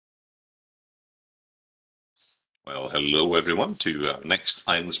Well, hello everyone to our next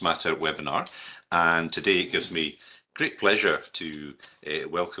Islands Matter webinar, and today it gives me great pleasure to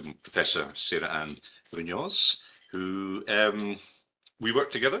welcome Professor Sarah Ann Munoz, who we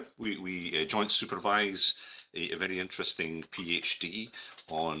work together. We joint supervise a very interesting PhD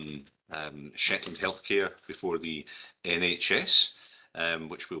on Shetland healthcare before the NHS,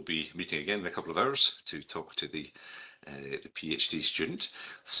 which we'll be meeting again in a couple of hours to talk to the PhD student.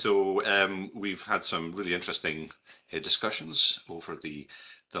 So we've had some really interesting discussions over the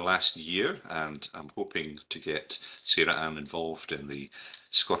last year, and I'm hoping to get Sarah Ann involved in the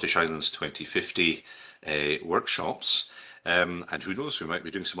Scottish Islands 2050 workshops. And who knows, we might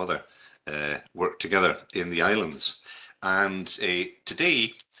be doing some other work together in the islands. And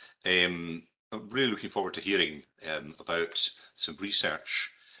today, I'm really looking forward to hearing about some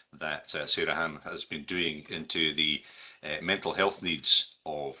research that Sarah Ann has been doing into the mental health needs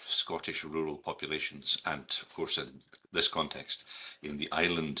of Scottish rural populations, and of course in this context in the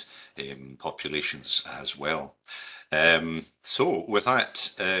island populations as well. So with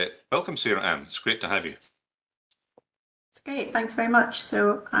that, welcome Sarah Ann, it's great to have you. It's great, thanks very much.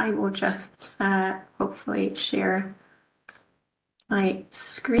 So I will just hopefully share my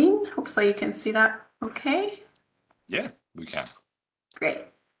screen. Hopefully you can see that okay. Yeah, we can. Great.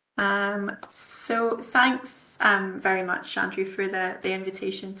 So thanks very much, Andrew, for the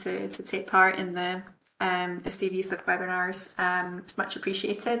invitation to take part in the series of webinars. It's much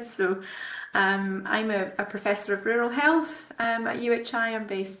appreciated. So I'm a professor of rural health at UHI. I'm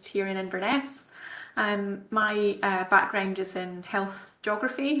based here in Inverness. My background is in health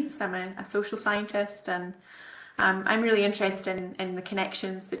geography, so I'm a social scientist, and I'm really interested in the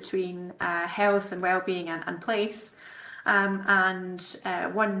connections between health and well-being and place.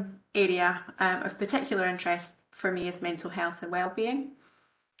 One area of particular interest for me is mental health and well-being.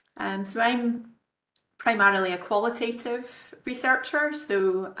 So I'm primarily a qualitative researcher,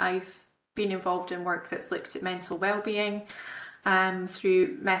 so I've been involved in work that's looked at mental well-being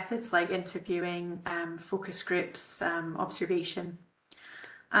through methods like interviewing, focus groups, observation.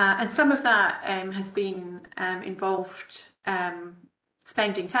 And some of that has been involved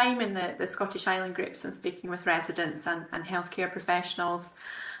spending time in the Scottish Island groups and speaking with residents and healthcare professionals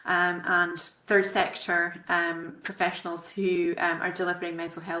and third sector professionals who are delivering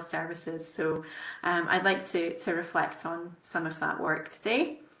mental health services. So I'd like to reflect on some of that work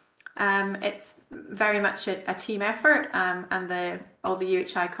today. It's very much a team effort, and all the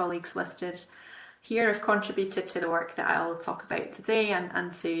UHI colleagues listed here have contributed to the work that I'll talk about today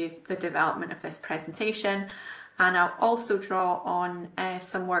and to the development of this presentation. And I'll also draw on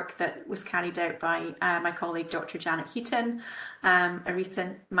some work that was carried out by my colleague Dr. Janet Heaton, a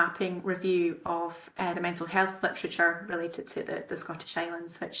recent mapping review of the mental health literature related to the Scottish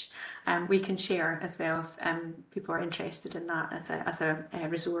Islands, which we can share as well if people are interested in that as a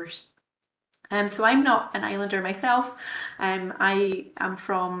resource. So I'm not an islander myself. I am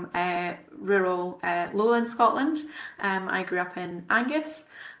from rural lowland Scotland. I grew up in Angus.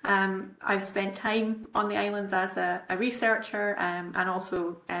 I've spent time on the islands as a researcher and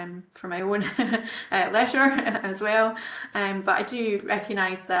also for my own leisure as well. But I do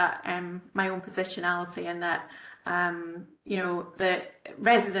recognise that my own positionality and that you know, the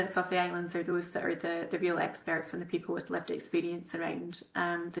residents of the islands are those that are the real experts and the people with lived experience around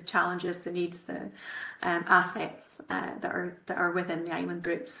the challenges, the needs, the assets that are within the island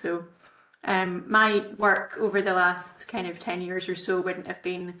groups. So my work over the last kind of 10 years or so wouldn't have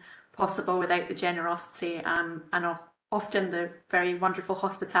been possible without the generosity and often the very wonderful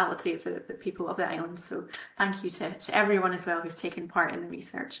hospitality of the people of the islands. So thank you to everyone as well who's taken part in the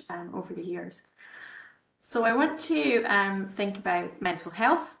research over the years. So I want to think about mental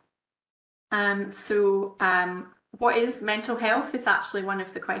health. What is mental health is actually one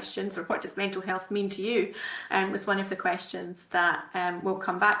of the questions, or what does mental health mean to you, was one of the questions that we'll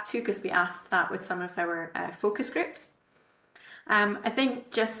come back to because we asked that with some of our focus groups. I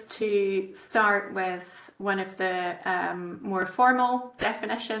think just to start with one of the more formal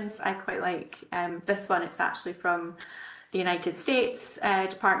definitions, I quite like this one. It's actually from the United States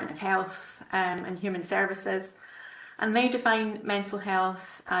Department of Health and Human Services, and they define mental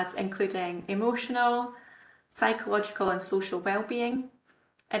health as including emotional, psychological and social well-being.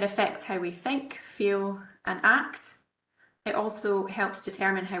 It affects how we think, feel and act. It also helps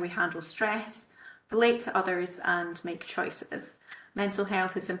determine how we handle stress, relate to others and make choices. Mental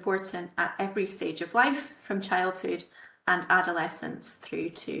health is important at every stage of life, from childhood and adolescence through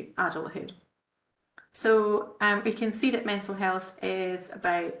to adulthood. So we can see that mental health is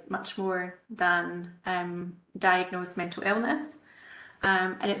about much more than diagnosed mental illness.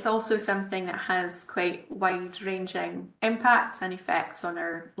 And it's also something that has quite wide-ranging impacts and effects on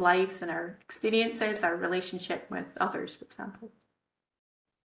our lives and our experiences, our relationship with others, for example.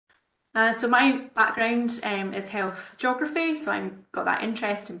 So my background is health geography, so I've got that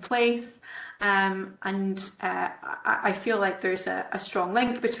interest in place, and I feel like there's a strong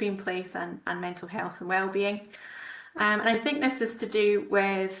link between place and mental health and well-being. And I think this is to do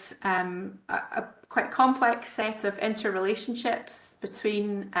with a quite complex set of interrelationships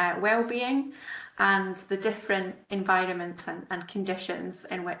between well-being and the different environments and conditions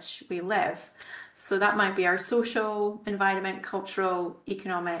in which we live. So that might be our social environment, cultural,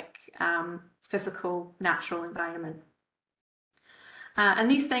 economic, physical, natural environment. And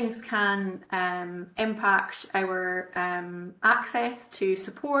these things can impact our access to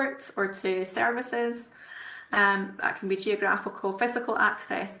support or to services. That can be geographical, physical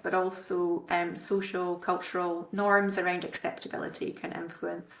access, but also social, cultural norms around acceptability can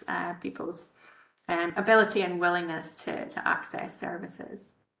influence people's ability and willingness to access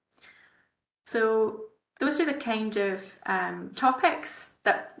services. So those are the kind of topics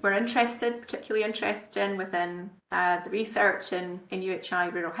that we're particularly interested in within the research in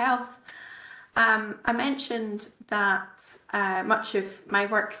UHI rural health. I mentioned that much of my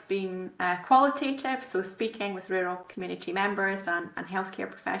work's been qualitative, so speaking with rural community members and healthcare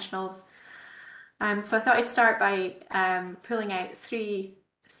professionals. So I thought I'd start by pulling out 3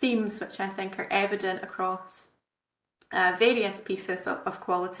 themes which I think are evident across various pieces of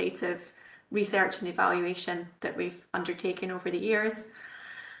qualitative research and evaluation that we've undertaken over the years.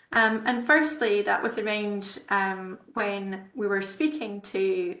 And firstly, that was around when we were speaking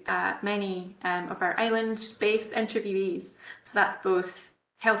to many of our island-based interviewees. So that's both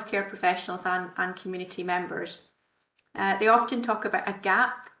healthcare professionals and community members. They often talk about a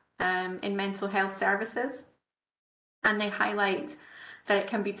gap in mental health services, and they highlight that it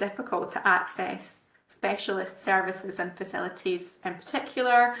can be difficult to access specialist services and facilities in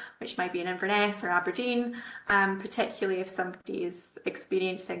particular, which might be in Inverness or Aberdeen, particularly if somebody is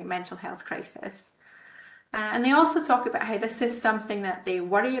experiencing a mental health crisis. And they also talk about how this is something that they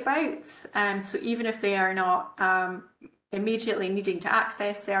worry about. So even if they are not immediately needing to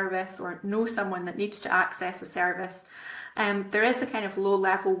access service or know someone that needs to access a service, there is a kind of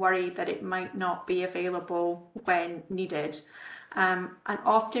low-level worry that it might not be available when needed. And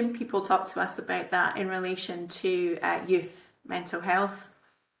often people talk to us about that in relation to youth mental health.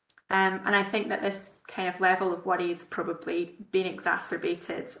 And I think that this kind of level of worry has probably been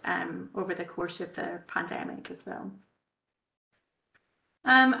exacerbated over the course of the pandemic as well.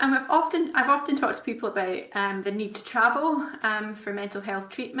 And I've often talked to people about the need to travel for mental health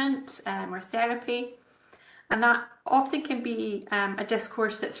treatment or therapy. And that often can be a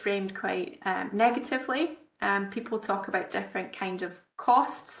discourse that's framed quite negatively. People talk about different kind of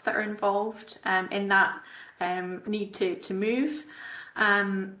costs that are involved in that need to move.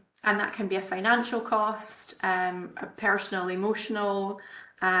 And that can be a financial cost, a personal, emotional,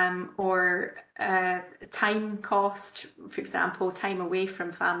 or time cost, for example, time away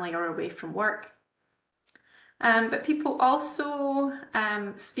from family or away from work. But people also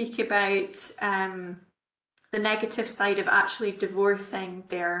speak about the negative side of actually divorcing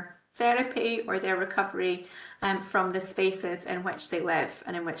their therapy or their recovery from the spaces in which they live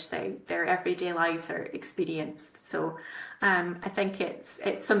and in which their everyday lives are experienced. So I think it's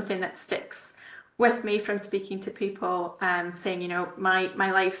something that sticks with me from speaking to people saying, you know, my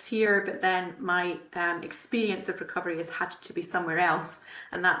life's here, but then my experience of recovery has had to be somewhere else,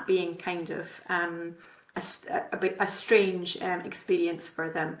 and that being kind of a strange experience for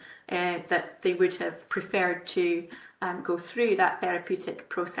them, that they would have preferred to go through that therapeutic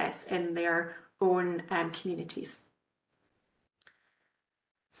process in their own communities.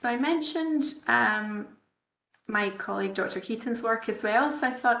 So I mentioned my colleague Dr. Keaton's work as well, so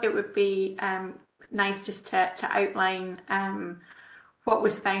I thought it would be nice just to outline what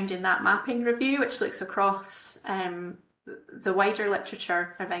was found in that mapping review, which looks across the wider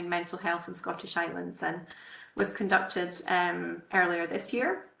literature around mental health in Scottish Islands and was conducted earlier this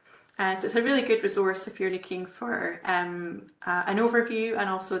year. So it's a really good resource if you're looking for an overview and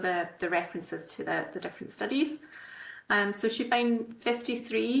also the references to the different studies. So she found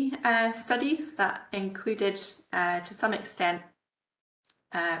 53 studies that included, to some extent,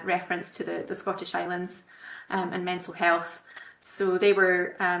 reference to the Scottish Islands and mental health. So they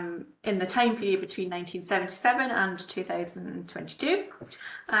were in the time period between 1977 and 2022.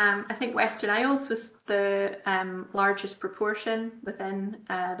 I think Western Isles was the largest proportion within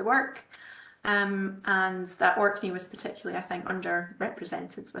the work, and that Orkney was particularly, I think,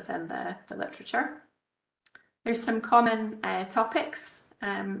 underrepresented within the literature. There's some common topics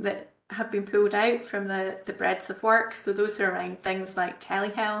that have been pulled out from the breadth of work. So those are around things like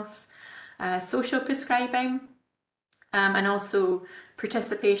telehealth, social prescribing, and also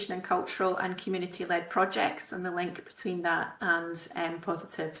participation in cultural and community-led projects and the link between that and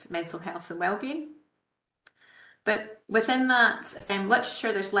positive mental health and wellbeing. But within that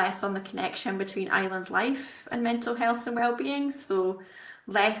literature, there's less on the connection between island life and mental health and wellbeing, so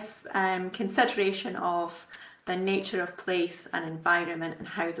less consideration of the nature of place and environment and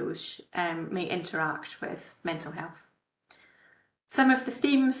how those may interact with mental health. Some of the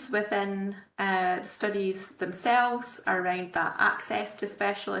themes within the studies themselves are around that access to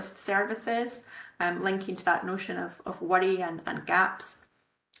specialist services, linking to that notion of worry and gaps.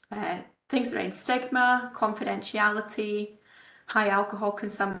 Things around stigma, confidentiality, high alcohol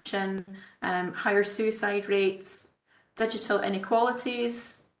consumption, higher suicide rates, digital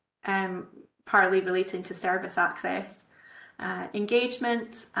inequalities, partly relating to service access,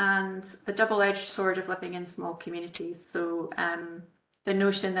 engagement, and the double-edged sword of living in small communities. So the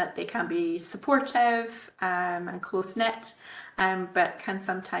notion that they can be supportive and close-knit, but can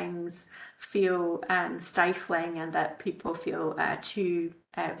sometimes feel stifling, and that people feel too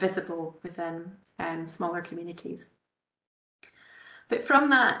visible within smaller communities. But from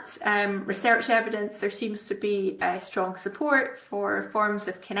that research evidence, there seems to be strong support for forms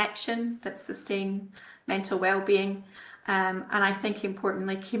of connection that sustain mental well-being, and I think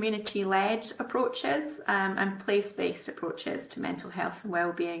importantly community-led approaches and place-based approaches to mental health and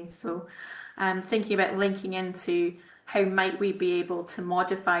well-being. So thinking about linking into how might we be able to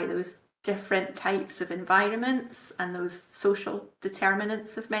modify those different types of environments and those social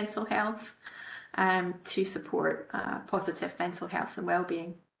determinants of mental health to support positive mental health and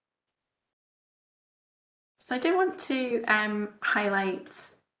well-being. So I do want to highlight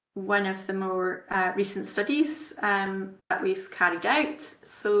one of the more recent studies that we've carried out.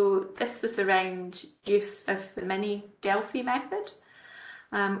 So this was around use of the mini Delphi method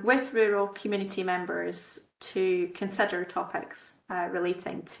with rural community members to consider topics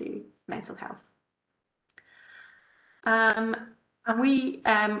relating to mental health. And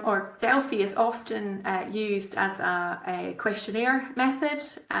Delphi is often used as a questionnaire method,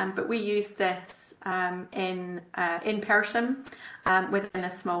 but we use this in person within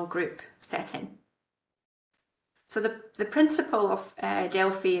a small group setting. So the principle of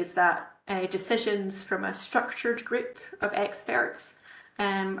Delphi is that decisions from a structured group of experts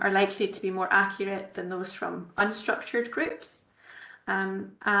are likely to be more accurate than those from unstructured groups,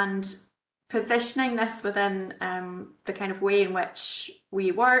 and positioning this within the kind of way in which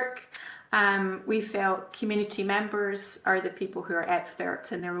we work, we felt community members are the people who are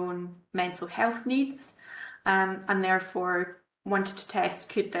experts in their own mental health needs, and therefore wanted to test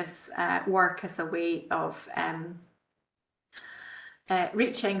could this work as a way of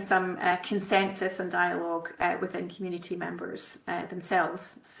reaching some consensus and dialogue within community members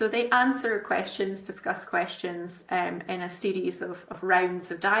themselves. So they answer questions, discuss questions in a series of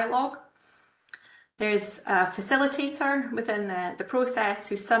rounds of dialogue. There's a facilitator within the process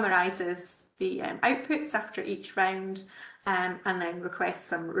who summarises the outputs after each round and then requests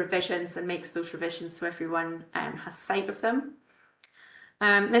some revisions and makes those revisions so everyone has sight of them.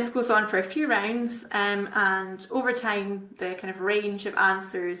 This goes on for a few rounds and over time the kind of range of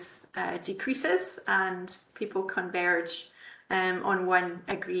answers decreases and people converge on one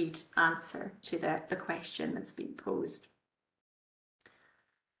agreed answer to the question that's being posed.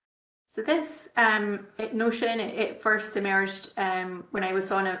 So this notion, it first emerged when I was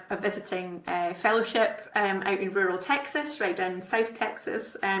on a visiting fellowship out in rural Texas, right down in South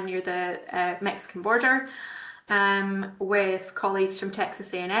Texas, near the Mexican border, with colleagues from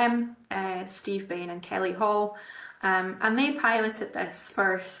Texas A&M, Steve Bain and Kelly Hall, and they piloted this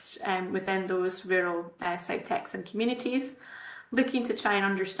first within those rural South Texan communities, looking to try and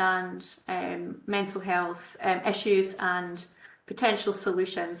understand mental health issues and potential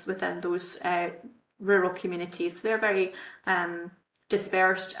solutions within those rural communities. So they're very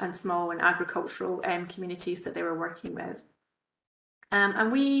dispersed and small and agricultural communities that they were working with.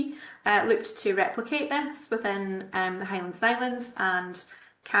 And we looked to replicate this within the Highlands and Islands and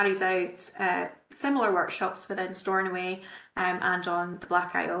carried out similar workshops within Stornoway and on the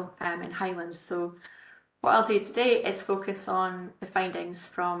Black Isle in Highlands. So what I'll do today is focus on the findings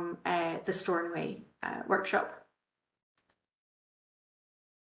from the Stornoway workshop.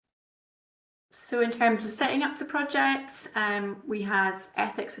 So in terms of setting up the projects, we had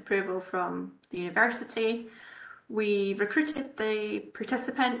ethics approval from the university. we recruited the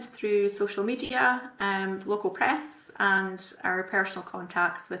participants through social media, local press, and our personal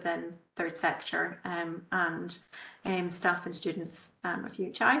contacts within third sector and staff and students of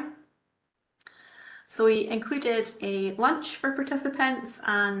UHI. So we included a lunch for participants,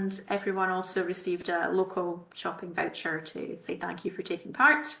 and everyone also received a local shopping voucher to say thank you for taking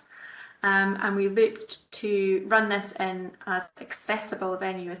part. And we looked to run this in as accessible a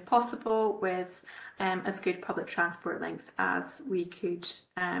venue as possible with as good public transport links as we could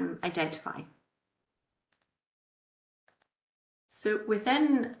identify. So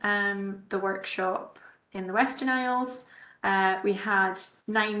within the workshop in the Western Isles, we had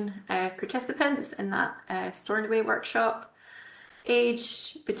 9 participants in that Store and Away workshop,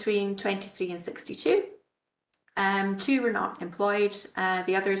 aged between 23 and 62. 2 were not employed,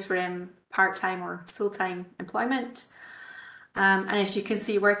 the others were in part-time or full-time employment. And as you can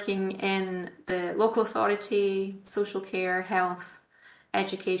see, working in the local authority, social care, health,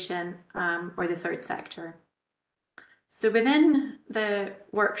 education, or the third sector. So within the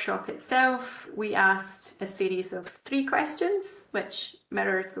workshop itself, we asked a series of 3 questions, which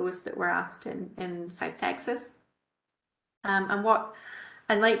mirrored those that were asked in South Texas. And what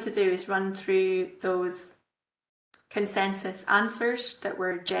I'd like to do is run through those consensus answers that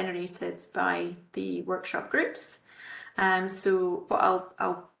were generated by the workshop groups. So what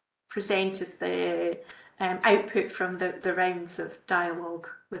I'll present is the output from the rounds of dialogue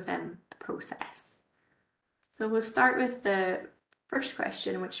within the process. So we'll start with the first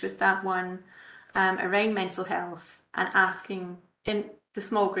question, which was that one around mental health, and asking in the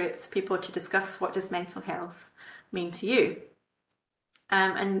small groups people to discuss what does mental health mean to you.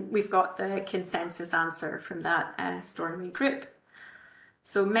 And we've got the consensus answer from that Store and Away group.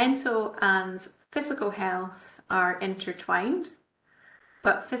 So mental and physical health are intertwined,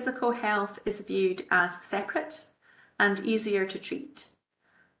 but physical health is viewed as separate and easier to treat.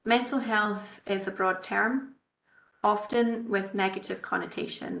 Mental health is a broad term, often with negative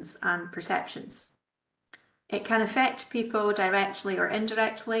connotations and perceptions. It can affect people directly or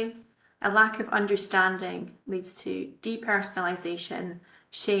indirectly. A lack of understanding leads to depersonalization,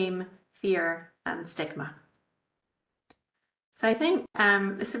 shame, fear, and stigma. So I think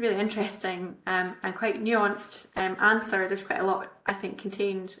this is a really interesting and quite nuanced answer. There's quite a lot, I think,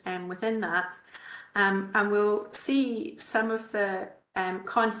 contained within that. And we'll see some of the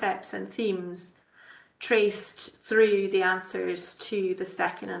concepts and themes traced through the answers to the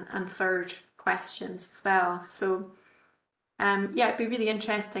second and third questions as well. So yeah, it'd be really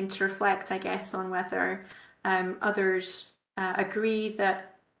interesting to reflect, I guess, on whether others agree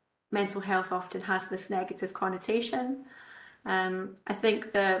that mental health often has this negative connotation. I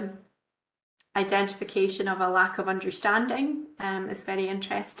think the identification of a lack of understanding is very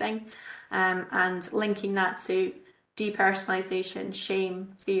interesting, and linking that to depersonalization,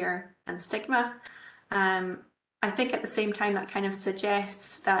 shame, fear, and stigma. I think at the same time that kind of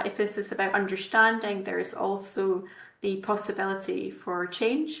suggests that if this is about understanding, there is also the possibility for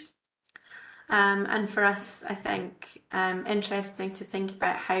change. And for us, I think, interesting to think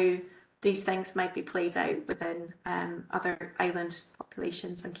about how these things might be played out within other island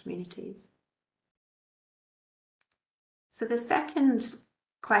populations and communities. So the second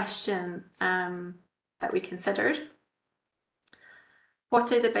question that we considered: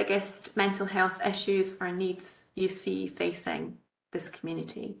 what are the biggest mental health issues or needs you see facing this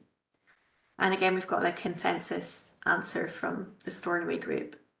community? And again, we've got a consensus answer from the Store and Away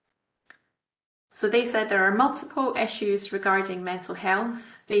group. So they said there are multiple issues regarding mental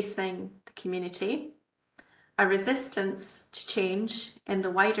health facing the community. A resistance to change in the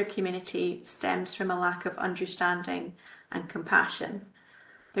wider community stems from a lack of understanding and compassion.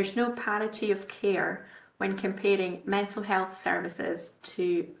 There's no parity of care when comparing mental health services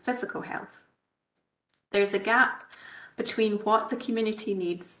to physical health. There's a gap between what the community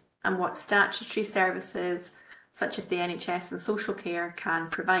needs and what statutory services, such as the NHS and social care, can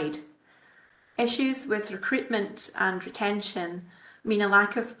provide. Issues with recruitment and retention mean a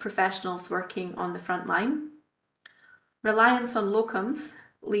lack of professionals working on the front line. Reliance on locums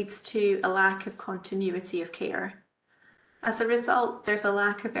leads to a lack of continuity of care. As a result, there's a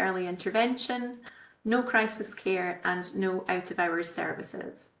lack of early intervention, no crisis care, and no out-of-hours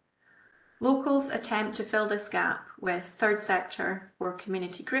services. Locals attempt to fill this gap with third sector or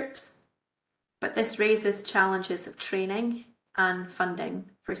community groups, but this raises challenges of training and funding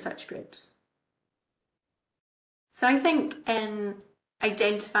for such groups. So I think in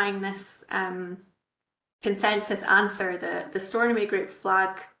identifying this consensus answer, the Store and Away group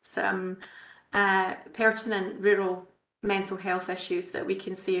flag some pertinent rural mental health issues that we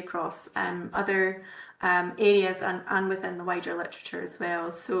can see across other areas and within the wider literature as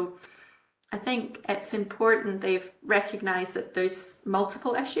well. So I think it's important they've recognised that there's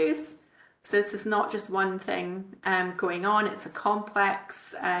multiple issues. So this is not just one thing going on, it's a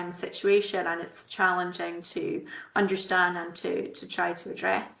complex situation, and it's challenging to understand and to try to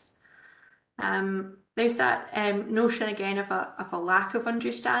address. There's that notion again of a lack of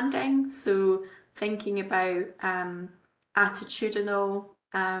understanding. So thinking about attitudinal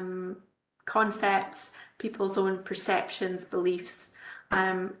concepts, people's own perceptions, beliefs,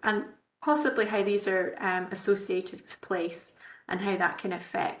 and possibly how these are associated with place and how that can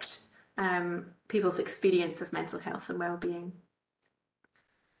affect people's experience of mental health and well-being.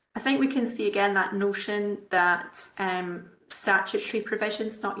 I think we can see again that notion that statutory provision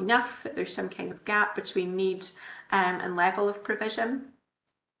is not enough, that there's some kind of gap between need and level of provision.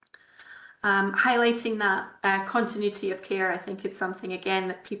 Highlighting that continuity of care, I think, is something again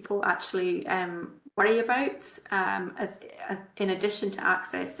that people actually worry about in addition to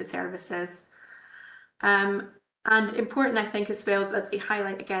access to services. And important, I think, as well, that they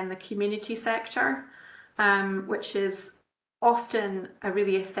highlight again the community sector, which is often a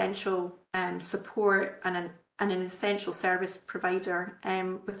really essential support and an essential service provider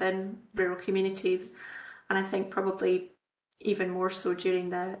within rural communities, and I think probably even more so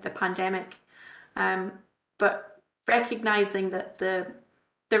during the pandemic. But recognising that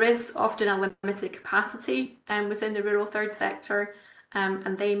there is often a limited capacity within the rural third sector,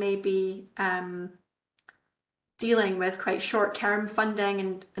 and they may be dealing with quite short-term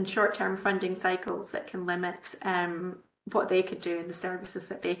funding and short-term funding cycles that can limit what they could do and the services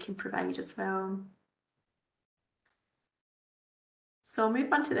that they can provide as well. So I'll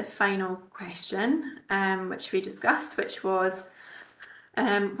move on to the final question, which we discussed, which was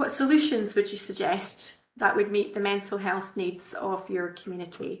what solutions would you suggest that would meet the mental health needs of your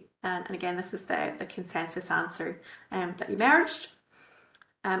community? And again, this is the consensus answer that emerged.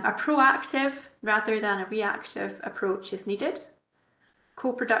 A proactive rather than a reactive approach is needed.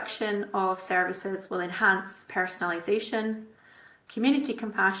 Co-production of services will enhance personalisation, community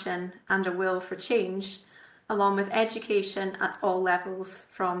compassion, and a will for change, along with education at all levels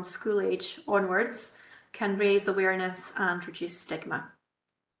from school age onwards, can raise awareness and reduce stigma.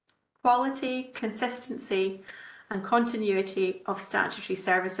 Quality, consistency, and continuity of statutory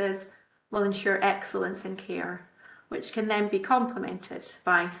services will ensure excellence in care, which can then be complemented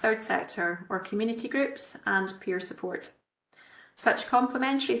by third sector or community groups and peer support. Such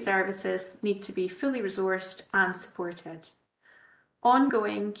complementary services need to be fully resourced and supported.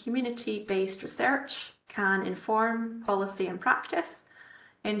 Ongoing community-based research can inform policy and practice,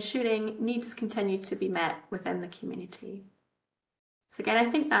 ensuring needs continue to be met within the community. So again, I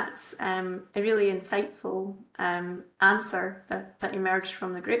think that's a really insightful answer that emerged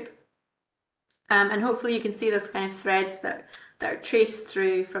from the group. And hopefully you can see those kind of threads that are traced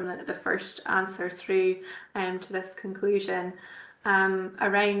through from the first answer through to this conclusion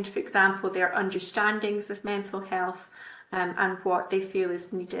around, for example, their understandings of mental health and what they feel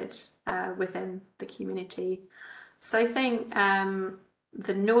is needed within the community. So I think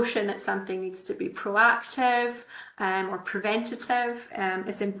the notion that something needs to be proactive or preventative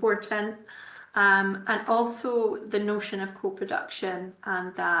is important, and also the notion of co-production,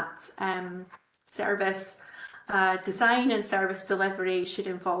 and that service design and service delivery should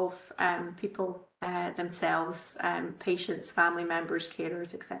involve people themselves, patients, family members,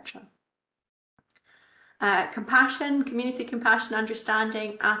 carers, etc. Compassion, community compassion,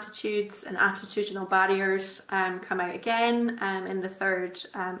 understanding, attitudes and attitudinal barriers come out again in the third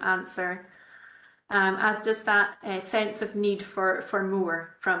answer, as does that sense of need for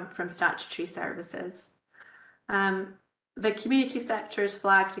more from statutory services. The community sector is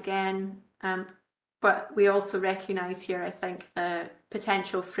flagged again, but we also recognise here, I think, the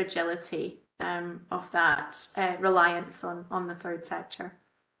potential fragility of that reliance on the third sector.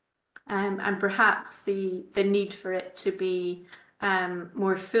 And perhaps the need for it to be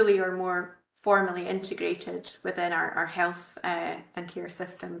more fully or more formally integrated within our health and care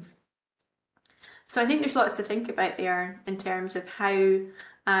systems. So I think there's lots to think about there in terms of how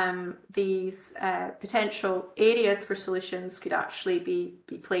these potential areas for solutions could actually be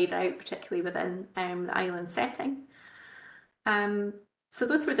played out, particularly within the island setting. So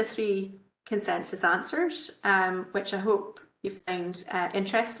those were the three consensus answers, which I hope you found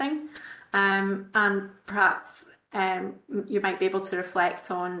interesting, and perhaps you might be able to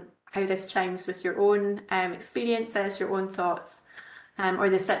reflect on how this chimes with your own experiences, your own thoughts, or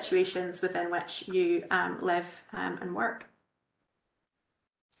the situations within which you live and work.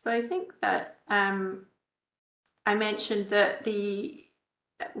 So I think that I mentioned that the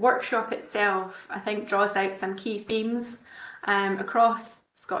workshop itself, I think, draws out some key themes across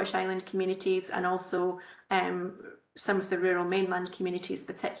Scottish Island communities and also some of the rural mainland communities,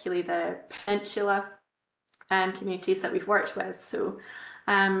 particularly the peninsula communities that we've worked with. So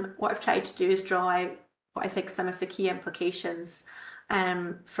what I've tried to do is draw out what I think some of the key implications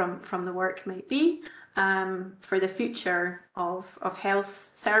from the work might be for the future of health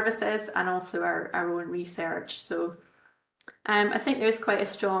services and also our own research. So I think there's quite a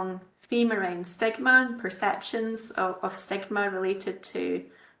strong theme around stigma and perceptions of stigma related to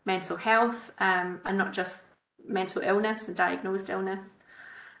mental health and not just mental illness and diagnosed illness.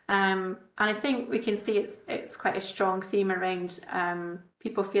 And I think we can see it's quite a strong theme around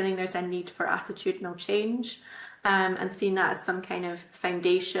people feeling there's a need for attitudinal change and seeing that as some kind of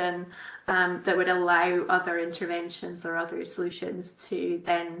foundation that would allow other interventions or other solutions to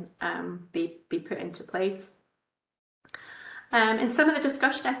then be put into place. In some of the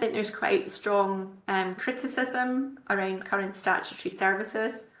discussion, I think there's quite strong criticism around current statutory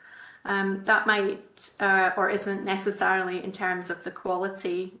services. That might or isn't necessarily in terms of the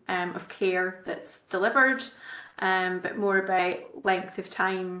quality of care that's delivered, but more about length of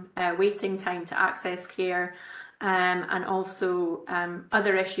time, waiting time to access care, and also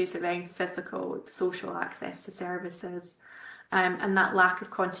other issues around physical, social access to services. And that lack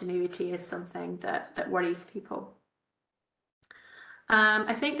of continuity is something that worries people.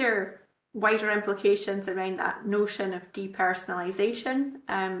 I think there are wider implications around that notion of depersonalisation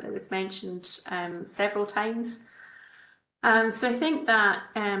that was mentioned several times. So I think that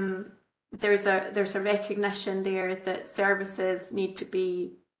there's a recognition there that services need to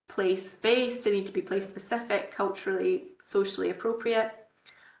be place-based, they need to be place-specific, culturally, socially appropriate,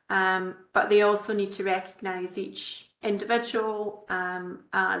 but they also need to recognise each individual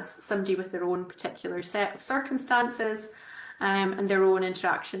as somebody with their own particular set of circumstances and their own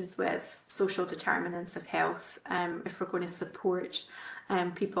interactions with social determinants of health if we're going to support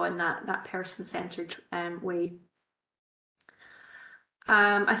people in that person-centred way.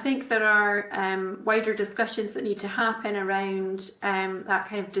 I think there are wider discussions that need to happen around that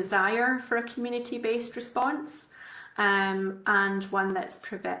kind of desire for a community-based response and one that's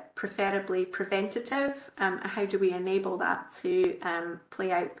preferably preventative. How do we enable that to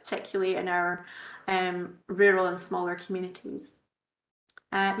play out, particularly in our rural and smaller communities?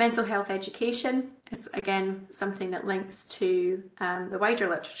 Mental health education is again something that links to the wider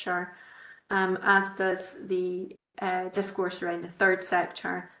literature, as does the discourse around the third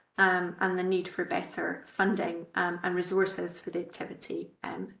sector and the need for better funding and resources for the activity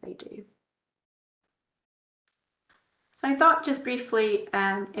they do. So I thought just briefly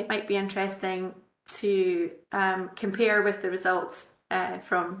it might be interesting to compare with the results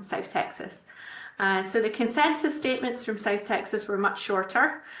from South Texas. So the consensus statements from South Texas were much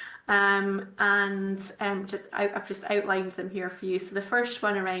shorter and I've just outlined them here for you. So the first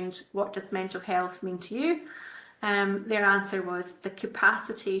one around what does mental health mean to you? Their answer was the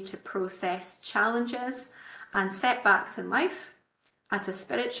capacity to process challenges and setbacks in life at a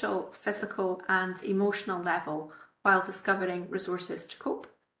spiritual, physical and emotional level while discovering resources to cope.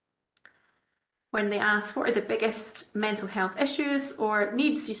 When they asked what are the biggest mental health issues or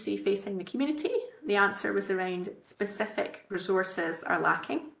needs you see facing the community, the answer was around specific resources are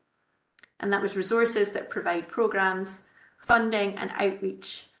lacking. And that was resources that provide programmes, funding and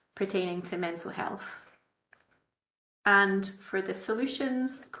outreach pertaining to mental health. And for the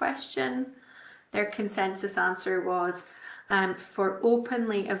solutions question, their consensus answer was for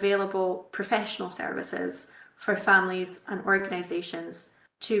openly available professional services for families and organisations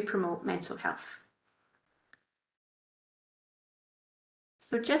to promote mental health.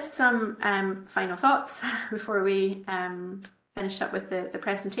 So just some final thoughts before we finish up with the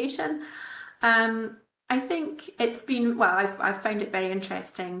presentation. I think it's been, well, I've found it very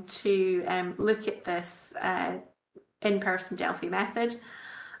interesting to look at this in-person Delphi method.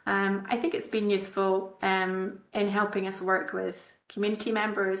 I think it's been useful in helping us work with community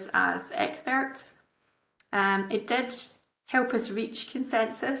members as experts. It did help us reach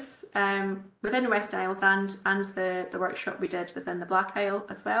consensus within the Western Isles and the workshop we did within the Black Isle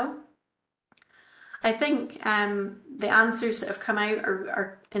as well. I think the answers that have come out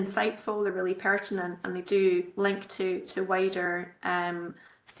are insightful, they're really pertinent, and they do link to wider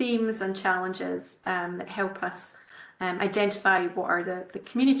themes and challenges that help us identify what are the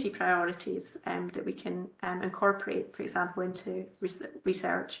community priorities that we can incorporate, for example, into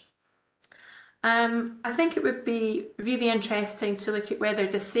research. I think it would be really interesting to look at whether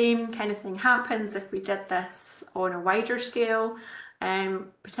the same kind of thing happens if we did this on a wider scale,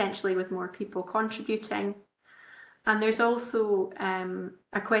 potentially with more people contributing. And there's also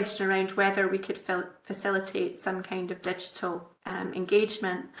a question around whether we could facilitate some kind of digital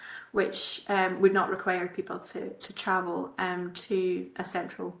engagement, which would not require people to travel to a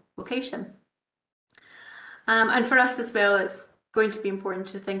central location. And for us as well, it's going to be important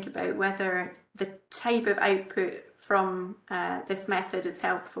to think about whether the type of output from this method is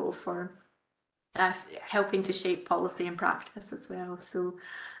helpful for helping to shape policy and practice as well. So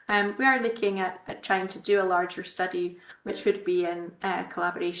we are looking at trying to do a larger study, which would be in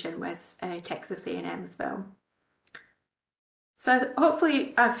collaboration with Texas A&M as well. So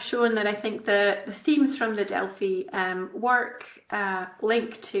hopefully I've shown that I think the themes from the Delphi work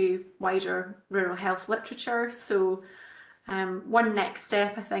link to wider rural health literature. So one next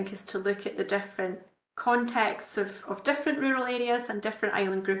step, I think, is to look at the different contexts of different rural areas and different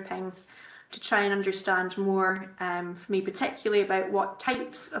island groupings to try and understand more, for me particularly, about what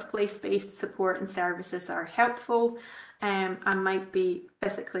types of place-based support and services are helpful and might be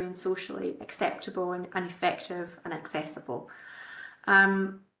physically and socially acceptable and effective and accessible.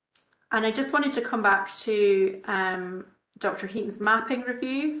 And I just wanted to come back to Dr. Heaton's mapping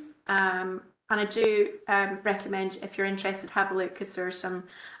review. And I do recommend, if you're interested, have a look, because there are some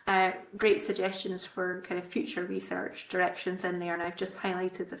great suggestions for kind of future research directions in there. And I've just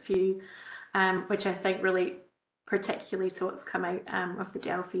highlighted a few, which I think relate particularly to what's come out of the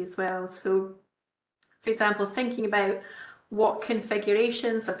Delphi as well. So, for example, thinking about what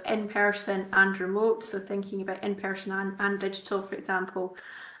configurations of in-person and remote, so thinking about in-person and digital, for example,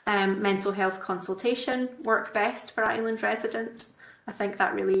 mental health consultation work best for island residents. I think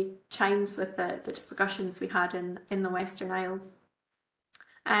that really chimes with the discussions we had in the Western Isles.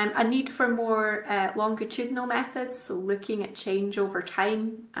 A need for more longitudinal methods, so looking at change over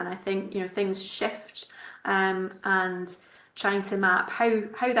time, and I think things shift, and trying to map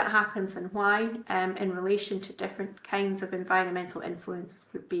how that happens and why in relation to different kinds of environmental influence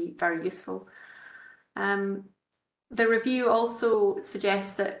would be very useful. The review also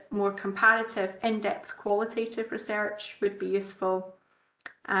suggests that more comparative, in-depth qualitative research would be useful.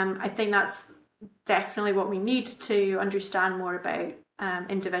 I think that's definitely what we need to understand more about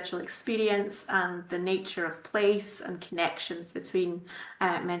individual experience and the nature of place and connections between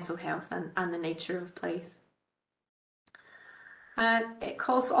mental health and the nature of place. It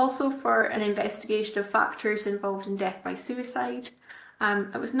calls also for an investigation of factors involved in death by suicide.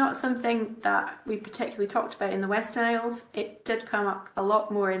 It was not something that we particularly talked about in the Western Isles. It did come up a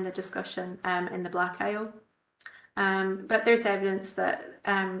lot more in the discussion in the Black Isle. But there's evidence that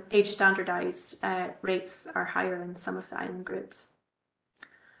age standardised rates are higher in some of the island groups.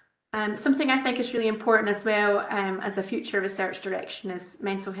 Something I think is really important as well as a future research direction is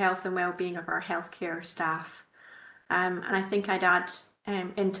mental health and well-being of our healthcare staff. And I think I'd add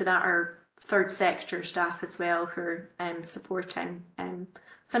into that our third sector staff as well, who are supporting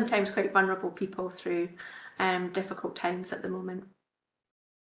sometimes quite vulnerable people through difficult times at the moment.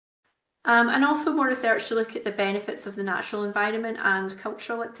 And also more research to look at the benefits of the natural environment and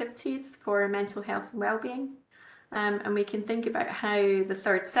cultural activities for mental health and well-being. And we can think about how the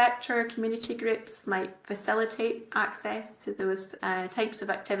third sector community groups might facilitate access to those types of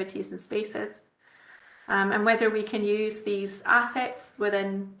activities and spaces. And whether we can use these assets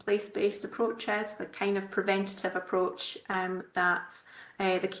within place-based approaches, the kind of preventative approach that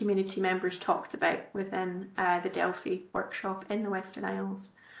the community members talked about within the Delphi workshop in the Western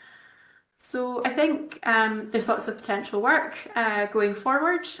Isles. So I think there's lots of potential work going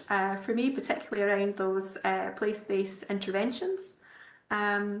forward for me, particularly around those place-based interventions.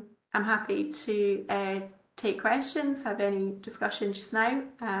 I'm happy to take questions, have any discussion just now,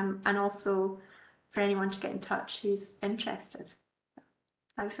 and also for anyone to get in touch who's interested.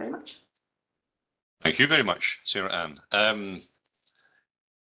 Thanks very much. Thank you very much, Sarah Ann.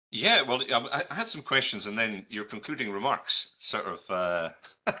 Yeah, well, I had some questions, and then your concluding remarks sort of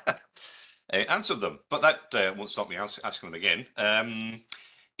answered them, but that won't stop me asking them again.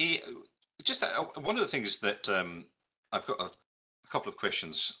 Just one of the things that I've got a couple of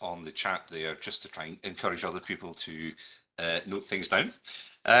questions on the chat there, just to try and encourage other people to note things down.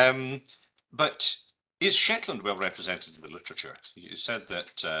 But is Shetland well represented in the literature? You said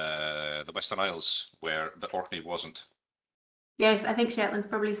that the Western Isles were, but Orkney wasn't. Yes, I think Shetland's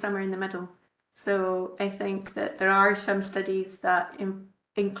probably somewhere in the middle. So I think that there are some studies that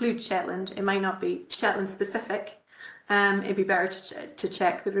include Shetland. It might not be Shetland specific. It'd be better to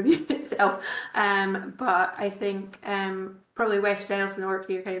check the review itself. But I think probably West Isles and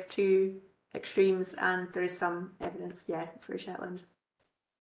Orkney are kind of two extremes, and there is some evidence, yeah, for Shetland.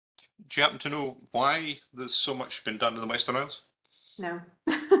 Do you happen to know why there's so much been done in the Western Isles? No,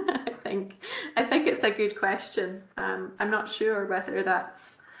 I I think it's a good question. I'm not sure whether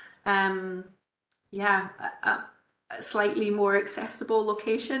that's yeah, a slightly more accessible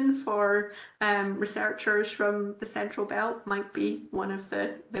location for researchers from the Central Belt might be one of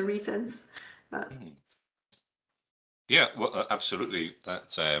the reasons. But Yeah, well, absolutely.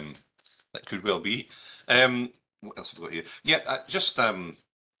 That could well be. What else have we got here? Yeah, just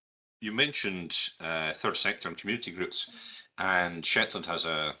you mentioned third sector and community groups, and Shetland has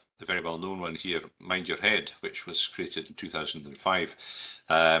a very well known one here, Mind Your Head, which was created in 2005,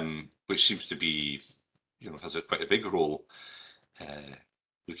 which seems to be, has quite a big role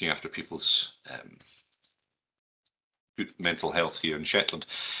looking after people's good mental health here in Shetland.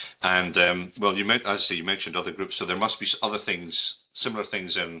 And well, as I say, you mentioned other groups, so there must be other things, similar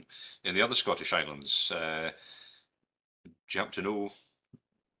things in the other Scottish islands. Do you happen to know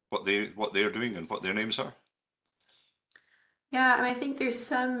what they're doing and what their names are? yeah, I think there's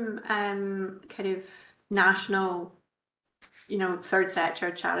some kind of national, third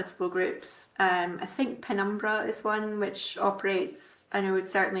sector charitable groups. I think Penumbra is one which operates. I know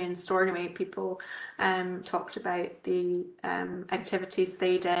certainly in Stornoway people talked about the activities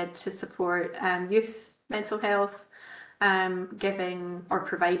they did to support youth mental health, giving or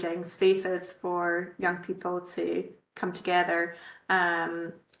providing spaces for young people to come together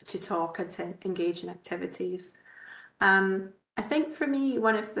to talk and to engage in activities. I think for me,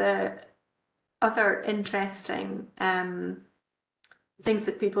 one of the other interesting things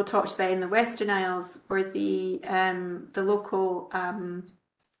that people talked about in the Western Isles were the local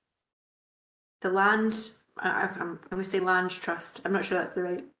the land. I'm going to say land trust. I'm not sure that's the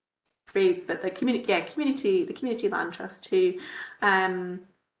right phrase, but the community land trust who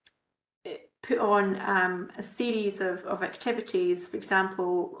put on a series of activities. For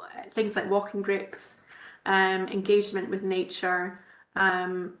example, things like walking groups, engagement with nature.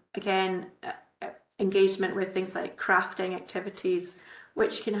 Again, engagement with things like crafting activities,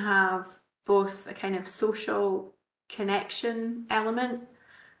 which can have both a kind of social connection element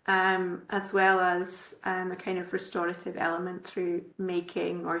as well as a kind of restorative element through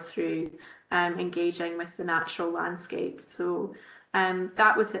making or through engaging with the natural landscape. So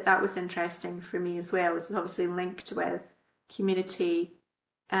that was interesting for me as well. It's obviously linked with community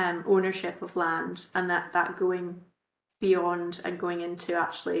ownership of land, and that going beyond and going into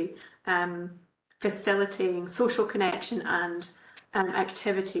actually facilitating social connection and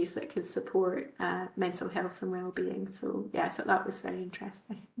activities that could support mental health and well-being. So yeah, I thought that was very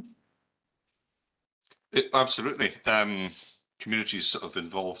interesting. Absolutely. Communities sort of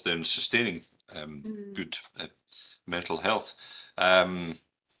involved in sustaining good mental health.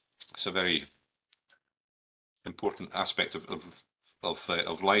 It's a very important aspect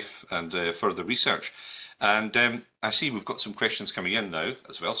of life and further research. And I see we've got some questions coming in now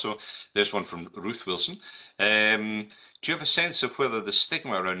as well. So there's one from Ruth Wilson. Do you have a sense of whether the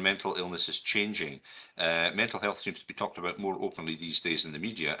stigma around mental illness is changing? Mental health seems to be talked about more openly these days in the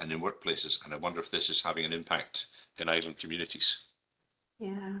media and in workplaces, and I wonder if this is having an impact in island communities.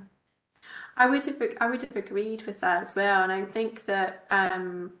 Yeah, I would have agreed with that as well, and I think that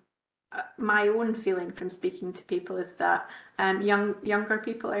my own feeling from speaking to people is that younger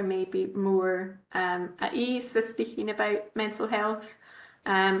people are maybe more at ease with speaking about mental health,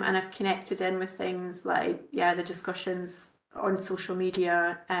 and I've connected in with things like the discussions on social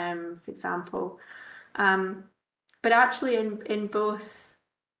media, for example. But actually, in both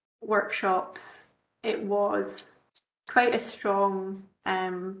workshops, it was quite a strong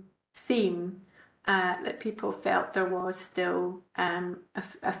theme that people felt there was still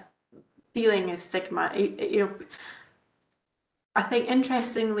a feeling of stigma. I think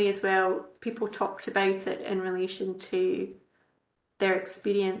interestingly as well, people talked about it in relation to their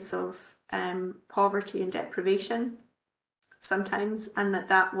experience of poverty and deprivation sometimes, and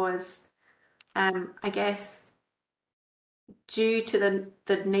that was, I guess, due to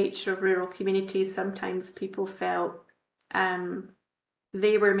the nature of rural communities. Sometimes people felt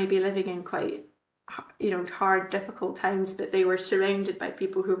they were maybe living in quite hard, difficult times, but they were surrounded by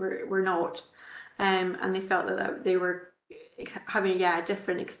people who were not, and they felt that they were having a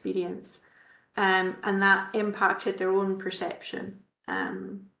different experience, and that impacted their own perception.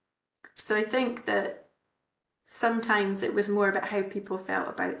 So I think that sometimes it was more about how people felt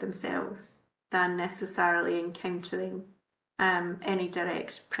about themselves than necessarily encountering any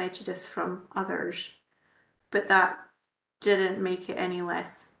direct prejudice from others, but that didn't make it any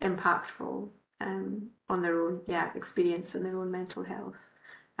less impactful on their own experience and their own mental health.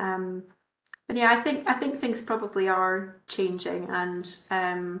 But I think things probably are changing, and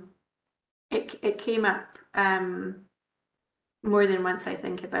it came up more than once, I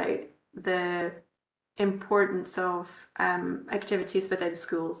think, about the importance of activities within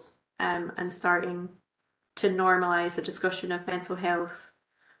schools, and starting to normalise a discussion of mental health,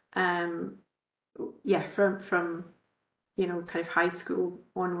 yeah, from kind of high school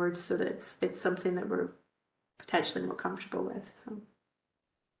onwards, so that it's something that we're potentially more comfortable with. So.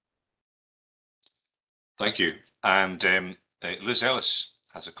 Thank you. And Liz Ellis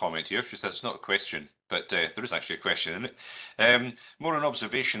has a comment here. She says it's not a question, but there is actually a question in it. More an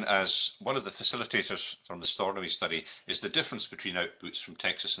observation, as one of the facilitators from the Stornoway study, is the difference between outputs from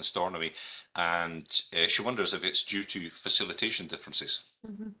Texas and Stornoway, and she wonders if it's due to facilitation differences.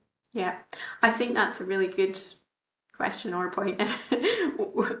 Mm-hmm. Yeah, I think that's a really good question or point,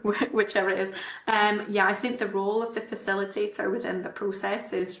 whichever it is. Yeah, I think the role of the facilitator within the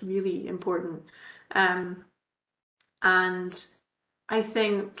process is really important. And I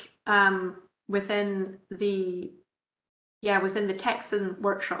think within the Texan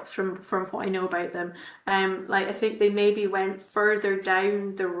workshops, from what I know about them, like I think they maybe went further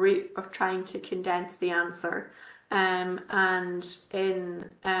down the route of trying to condense the answer. And in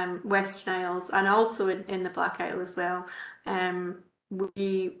Western Isles, and also in the Black Isle as well,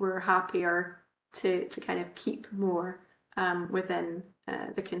 we were happier to kind of keep more within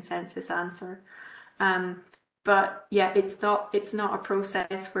the consensus answer. But yeah, it's not a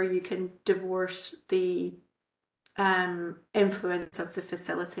process where you can divorce the influence of the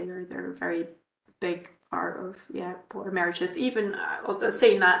facilitator. They're a very big part of what emerges. Even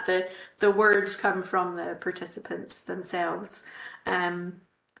saying that, the words come from the participants themselves.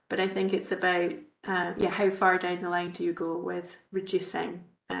 But I think it's about how far down the line do you go with reducing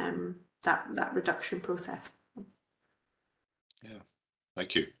that reduction process. Yeah,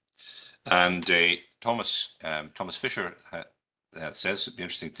 thank you. And Thomas Fisher says it'd be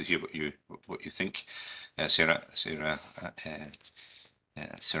interesting to hear what you think, Sarah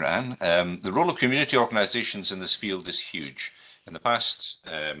Ann. The role of community organisations in this field is huge. In the past,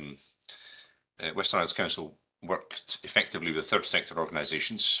 Western Isles Council worked effectively with third sector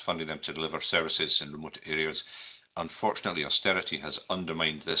organisations, funding them to deliver services in remote areas. Unfortunately, austerity has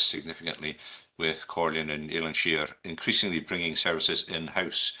undermined this significantly, with Corlean and Ailenshire increasingly bringing services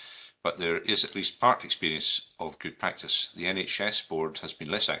in-house. But there is at least part experience of good practice. The NHS board has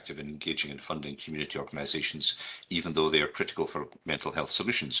been less active in engaging and funding community organisations, even though they are critical for mental health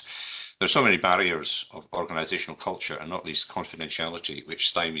solutions. There are so many barriers of organisational culture, and not least confidentiality,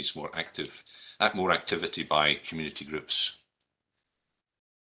 which stymies more activity by community groups.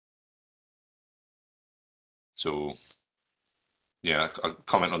 So, yeah, a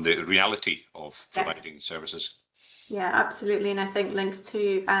comment on the reality of providing services. Yeah, absolutely. And I think links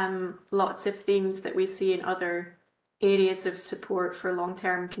to lots of themes that we see in other areas of support for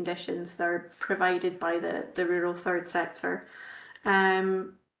long-term conditions that are provided by the rural third sector.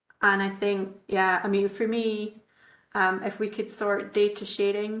 And I think, I mean, for me, if we could sort data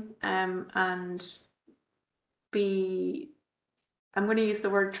sharing and be, I'm going to use the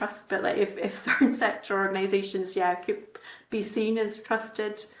word trust, but like if third sector organisations, could be seen as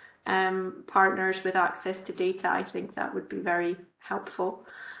trusted partners with access to data, I think that would be very helpful.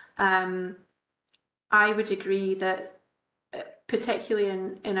 I would agree that particularly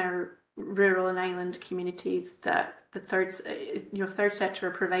in our rural and island communities, that the third sector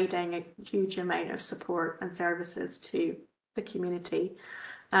are providing a huge amount of support and services to the community,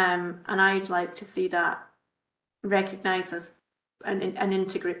 and I'd like to see that recognised as an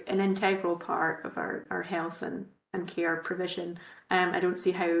integral part of our health and care provision. I don't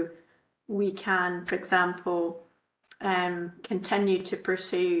see how we can, for example, continue to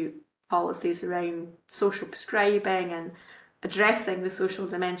pursue policies around social prescribing and addressing the social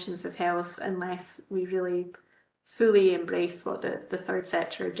dimensions of health unless we really fully embrace what the third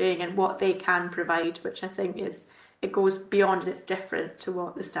sector are doing and what they can provide, which I think it goes beyond and it's different to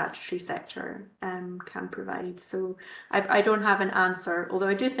what the statutory sector can provide. So I don't have an answer, although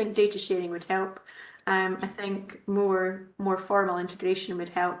I do think data sharing would help. I think more formal integration would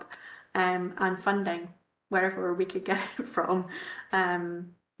help, and funding wherever we could get it from.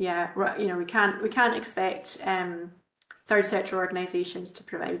 We can't expect third sector organisations to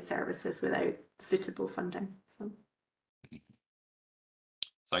provide services without suitable funding. So.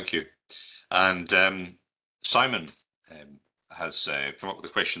 Thank you. And Simon has come up with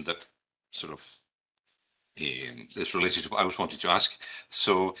a question that sort of is related to what I was wanting to ask.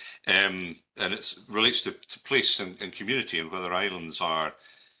 So, and it relates to place and community, and whether islands are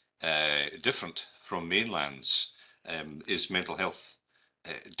different from mainlands. Is mental health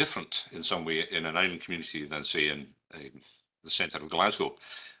different in some way in an island community than, say, in the centre of Glasgow.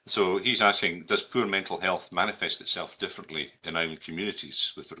 So he's asking, does poor mental health manifest itself differently in island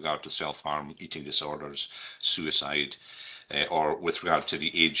communities with regard to self-harm, eating disorders, suicide, or with regard to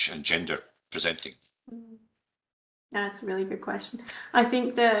the age and gender presenting? That's a really good question. I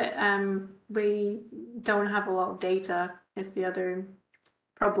think that we don't have a lot of data is the other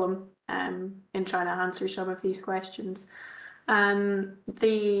problem in trying to answer some of these questions.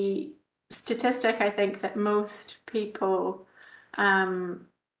 The statistic I think that most people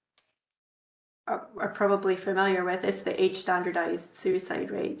are probably familiar with is the age standardized suicide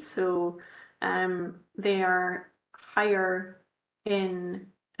rates. So they are higher in,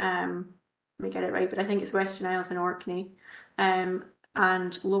 let me get it right, but I think it's Western Isles and Orkney, and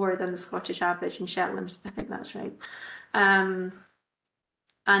lower than the Scottish average in Shetland. I think that's right. And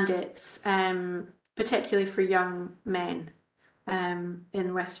it's particularly for young men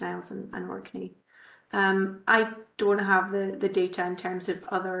in Western Isles and Orkney. I don't have the data in terms of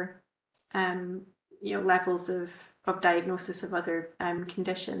other levels of diagnosis of other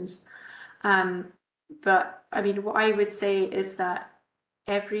conditions. But I mean, what I would say is that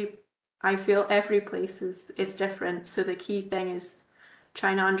I feel every place is different. So the key thing is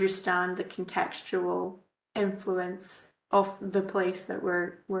trying to understand the contextual influence of the place that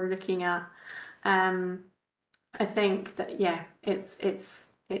we're looking at. I think that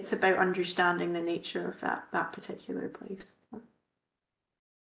it's about understanding the nature of that particular place.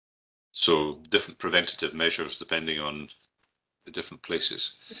 So different preventative measures depending on the different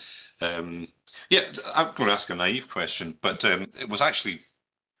places. Yeah, I'm going to ask a naive question, but it was actually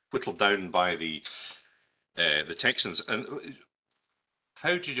whittled down by the Texans. And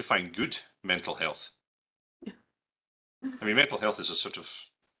how do you define good mental health? Yeah. I mean, mental health is a sort of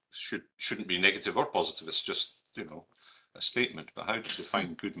shouldn't be negative or positive. It's just a statement. But how do you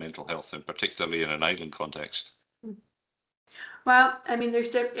define good mental health, and particularly in an island context? Well, I mean,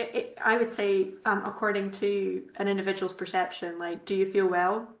 I would say, according to an individual's perception, like, do you feel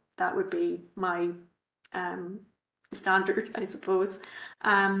well? That would be my standard, I suppose.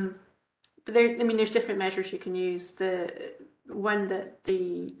 But there's different measures you can use. The one that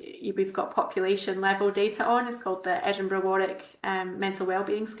we've got population level data on is called the Edinburgh Warwick Mental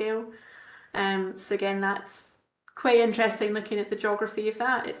Wellbeing Scale. So again, that's quite interesting looking at the geography of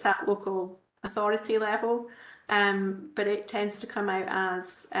that. It's at local authority level. But it tends to come out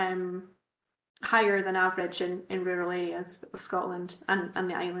as higher than average in rural areas of Scotland and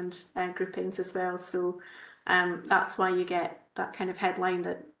the island groupings as well. So that's why you get that kind of headline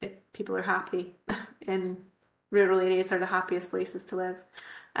that people are happy in rural areas are the happiest places to live.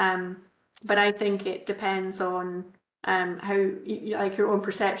 But I think it depends on how like your own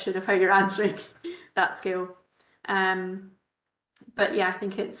perception of how you're answering that scale. But yeah, I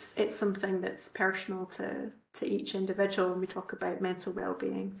think it's something that's personal to each individual when we talk about mental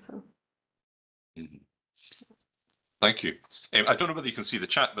well-being. So, Thank you. I don't know whether you can see the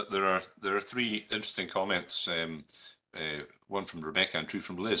chat, but there are three interesting comments. One from Rebecca and two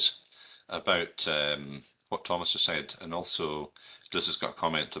from Liz about what Thomas has said, and also Liz has got a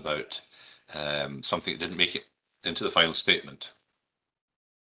comment about something that didn't make it into the final statement.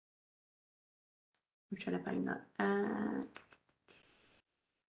 I'm trying to find that.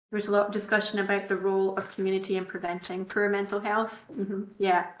 There was a lot of discussion about the role of community in preventing poor mental health.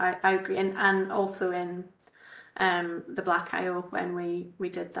 Yeah, I agree. And also in the Black Isle when we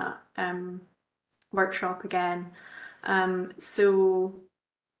did that workshop again. So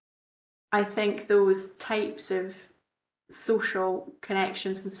I think those types of social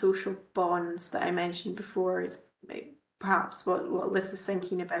connections and social bonds that I mentioned before is perhaps what Liz is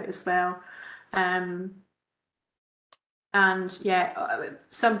thinking about as well. And yeah,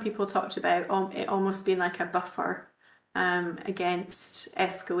 some people talked about it almost being like a buffer against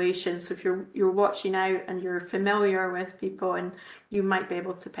escalation. So if you're watching out and you're familiar with people, and you might be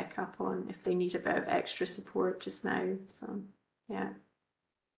able to pick up on if they need a bit of extra support just now. So yeah.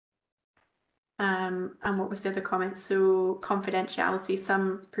 And what was the other comment? So confidentiality.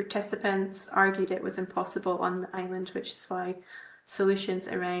 Some participants argued it was impossible on the island, which is why solutions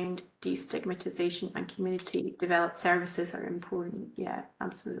around destigmatization and community developed services are important. Yeah,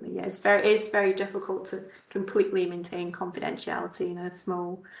 absolutely. Yeah, it's very difficult to completely maintain confidentiality in a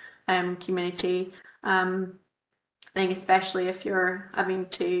small community. I think especially if you're having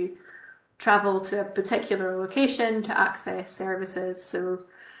to travel to a particular location to access services. So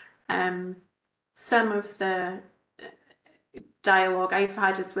some of the dialogue I've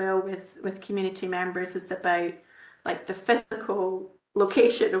had as well with community members is about like the physical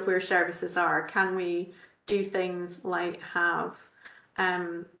location of where services are. Can we do things like have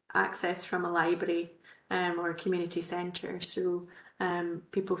access from a library or a community centre, so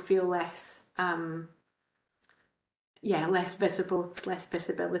people feel less less visible, less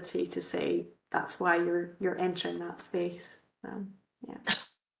visibility to say that's why you're entering that space. Yeah.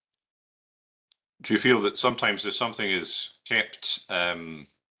 Do you feel that sometimes if something is kept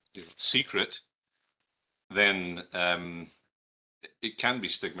secret, then it can be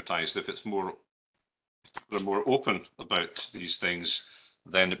stigmatized? If it's more, they're more open about these things,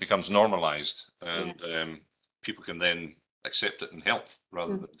 then it becomes normalized, and people can then accept it and help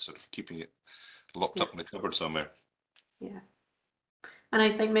rather than sort of keeping it locked up in the cupboard somewhere. Yeah. And I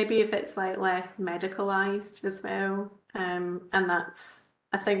think maybe if it's like less medicalized as well, and that's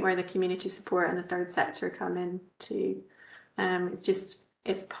I think where the community support and the third sector come into,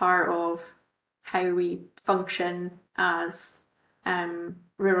 it's part of how we function as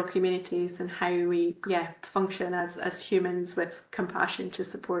rural communities and how we function as humans with compassion to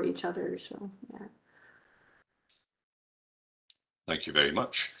support each other. So yeah. Thank you very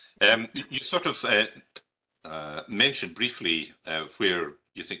much. You sort of mentioned briefly where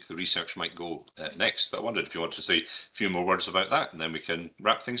you think the research might go next, but I wondered if you want to say a few more words about that, and then we can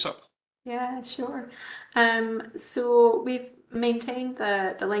wrap things up. Yeah, sure. So we've maintained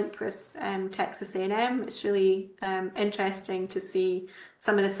the link with Texas A&M. It's really interesting to see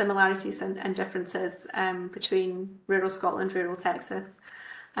some of the similarities and differences between rural Scotland, rural Texas.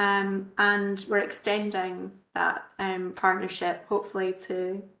 And we're extending that partnership, hopefully,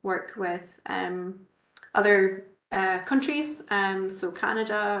 to work with other countries, so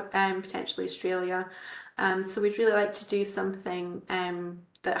Canada, potentially Australia. So we'd really like to do something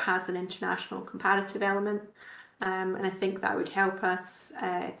that has an international comparative element. And I think that would help us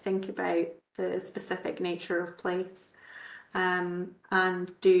think about the specific nature of place and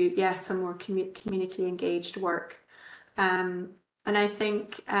do, some more community engaged work. And I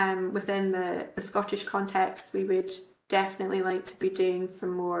think within the Scottish context, we would definitely like to be doing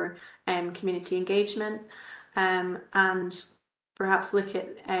some more community engagement and perhaps look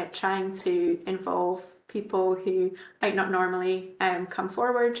at trying to involve people who might not normally come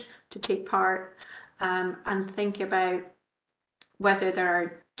forward to take part and think about whether there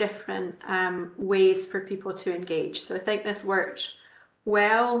are different ways for people to engage. So I think this worked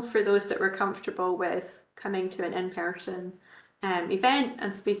well for those that were comfortable with coming to an in-person event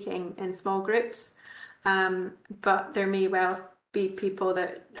and speaking in small groups, but there may well be people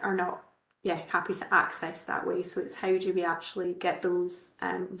that are not happy to access that way. So it's how do we actually get those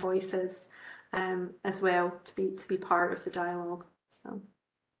voices as well to be part of the dialogue. So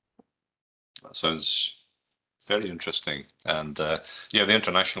that sounds very interesting, and the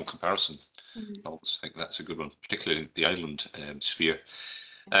international comparison. I always think that's a good one, particularly in the island sphere.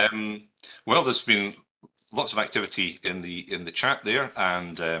 Well, there's been lots of activity in the chat there,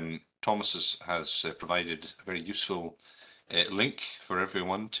 and Thomas has provided a very useful link for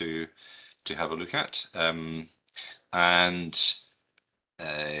everyone to have a look at, and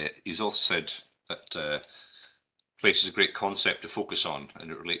he's also said that place is a great concept to focus on,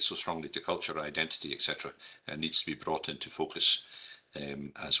 and it relates so strongly to culture, identity, etc., and needs to be brought into focus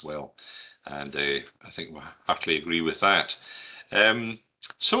as well. And I think we heartily agree with that.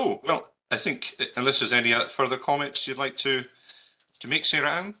 So, well, I think unless there's any further comments you'd like to make, Sarah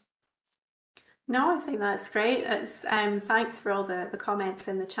Ann? No, I think that's great. It's thanks for all the comments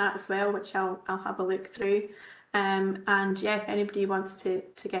in the chat as well, which I'll have a look through. And if anybody wants to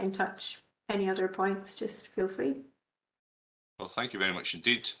get in touch, any other points, just feel free. Well, thank you very much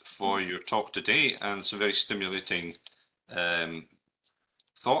indeed for your talk today and some very stimulating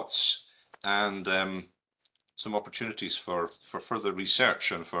thoughts and some opportunities for further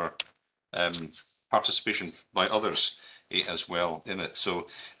research and for participation by others as well in it. So,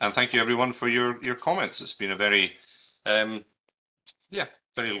 and thank you everyone for your comments. It's been a very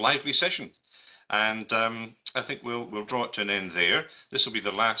very lively session, and I think we'll draw it to an end there. This will be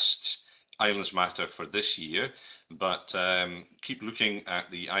the last Islands Matter for this year, but keep looking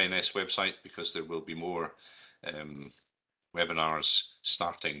at the INS website because there will be more webinars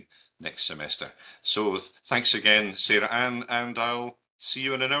starting next semester. So thanks again, Sarah Ann, and I'll see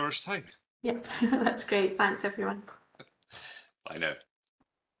you in an hour's time. Yes, that's great. Thanks, everyone. Bye now.